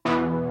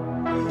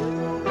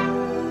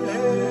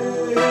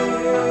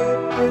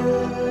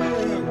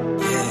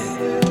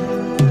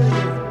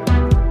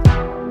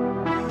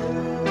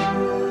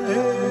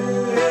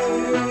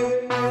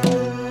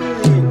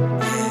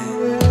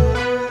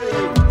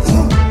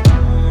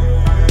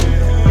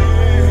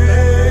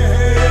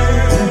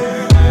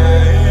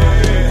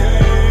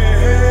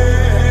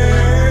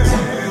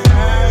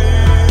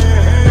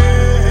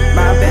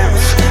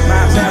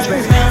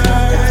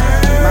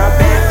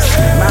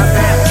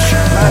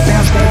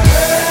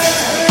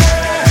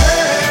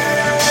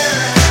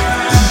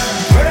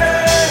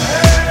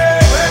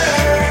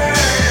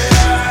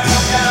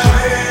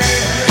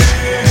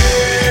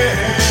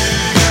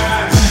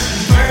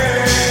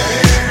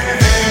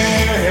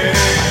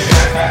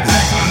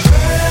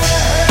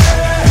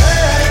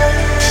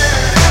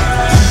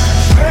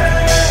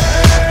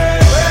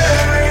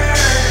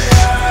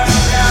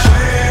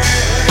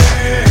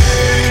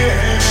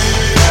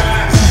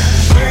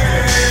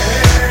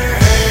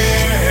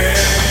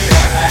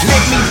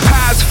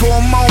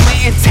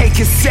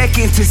a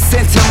second to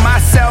center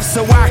myself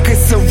so I could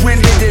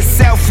surrender to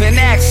self and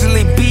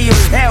actually be of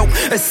help.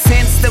 A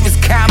sense that was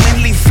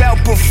commonly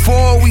felt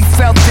before we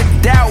felt the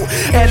doubt.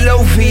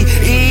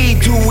 L-O-V-E,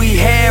 do we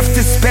have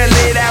to spell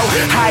it out?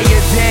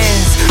 Higher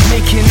dance,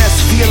 making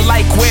us feel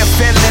like we're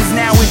felons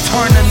now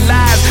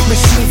internalized.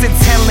 Machines are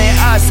telling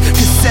us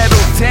to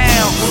settle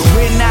down.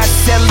 We're not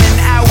selling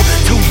out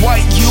to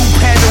what you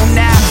peddle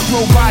now.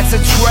 Robots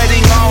are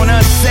treading on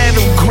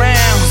unsettled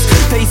grounds.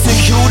 They say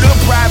you to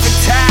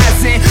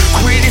privatize and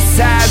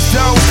criticize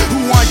those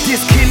who are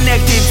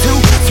disconnected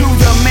to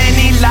the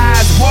many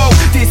lives. Whoa,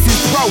 this is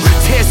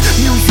protest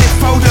music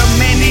for the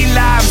many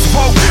lives.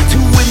 Whoa, to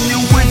a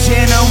newer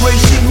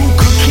generation who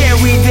could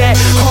carry that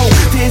hope.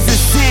 There's a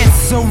sense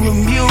so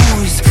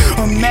amused,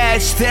 a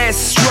match that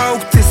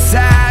stroke the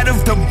side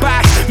of the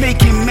box,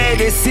 making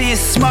medicine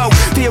smoke.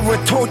 There are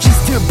torches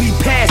to be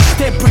passed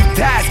that bring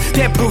thoughts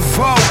that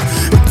provoke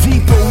a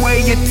deeper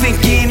way of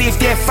thinking if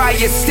that fire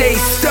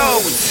stays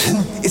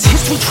stoked. Is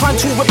history trying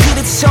to repeat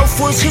itself,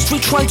 or is history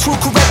trying to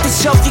correct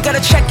itself? You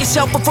gotta check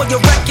yourself before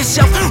you wreck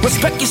yourself.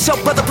 Respect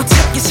yourself, brother,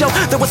 protect yourself.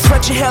 There will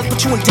threat your health,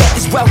 but you in debt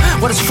as well.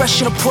 What is fresh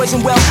in a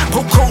poison well?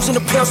 Poke holes in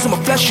the pail, so my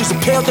flesh is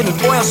impaled, then the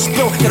oil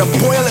spill. Gotta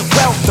boil it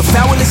well. The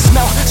foul is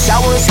smell,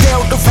 sour as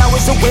stale. The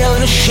vows a whale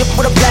in a ship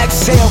with a black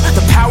sail.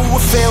 The power will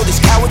fail, these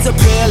cowards are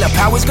pale. Our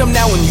powers come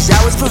now when these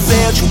hours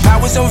prevail. True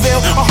powers unveil,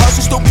 our hearts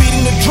are still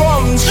beating the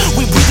drums.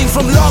 We breathing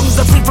from lungs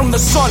that free from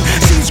the sun.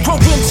 Seeds grow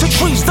into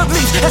trees, the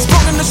leaves has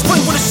sprung in the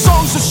spring with the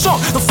songs of song.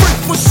 The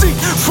frequency,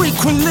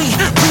 frequently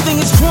breathing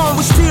is one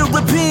with spirit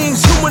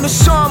beings. Human is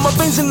some, my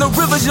veins in the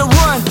rivers that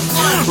run.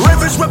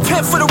 Rivers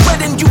repent for the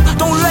red and you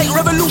don't like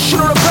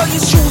revolution or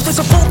rebellious shoes. There's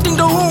a both thing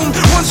to whom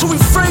ones who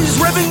rephrase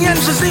revving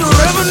engines need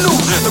revenue.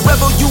 The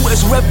rebel you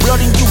is red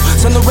blood in you.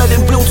 Send the red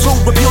and blue to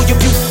reveal your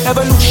view.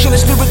 Evolution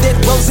is spirit that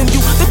dwells in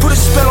you. They put a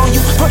spell on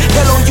you, put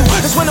hell on you.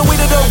 That's when the weight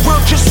of the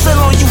world just fell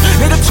on you.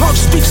 Native tongue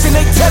speaks and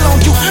they tell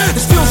on you.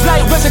 This feels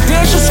like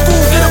residential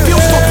school. Get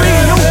abused for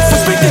being you, for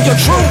speaking your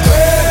truth.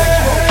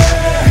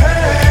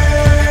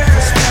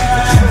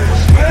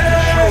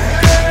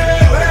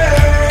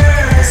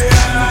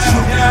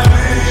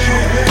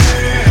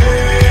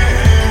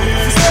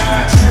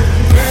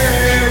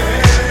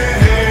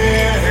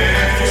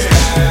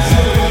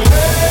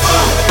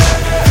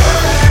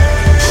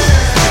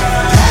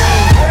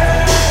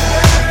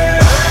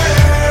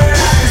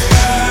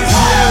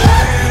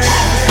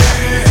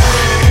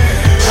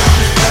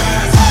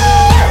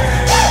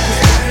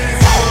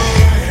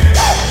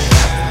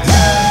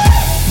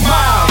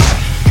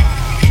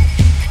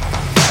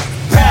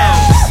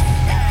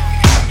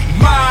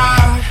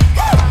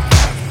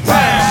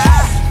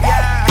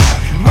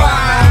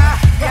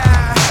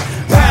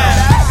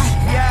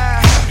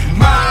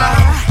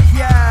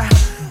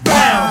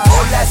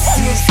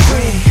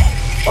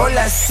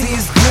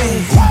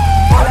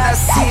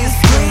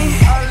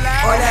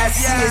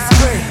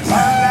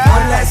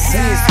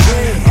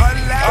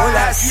 All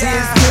I see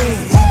is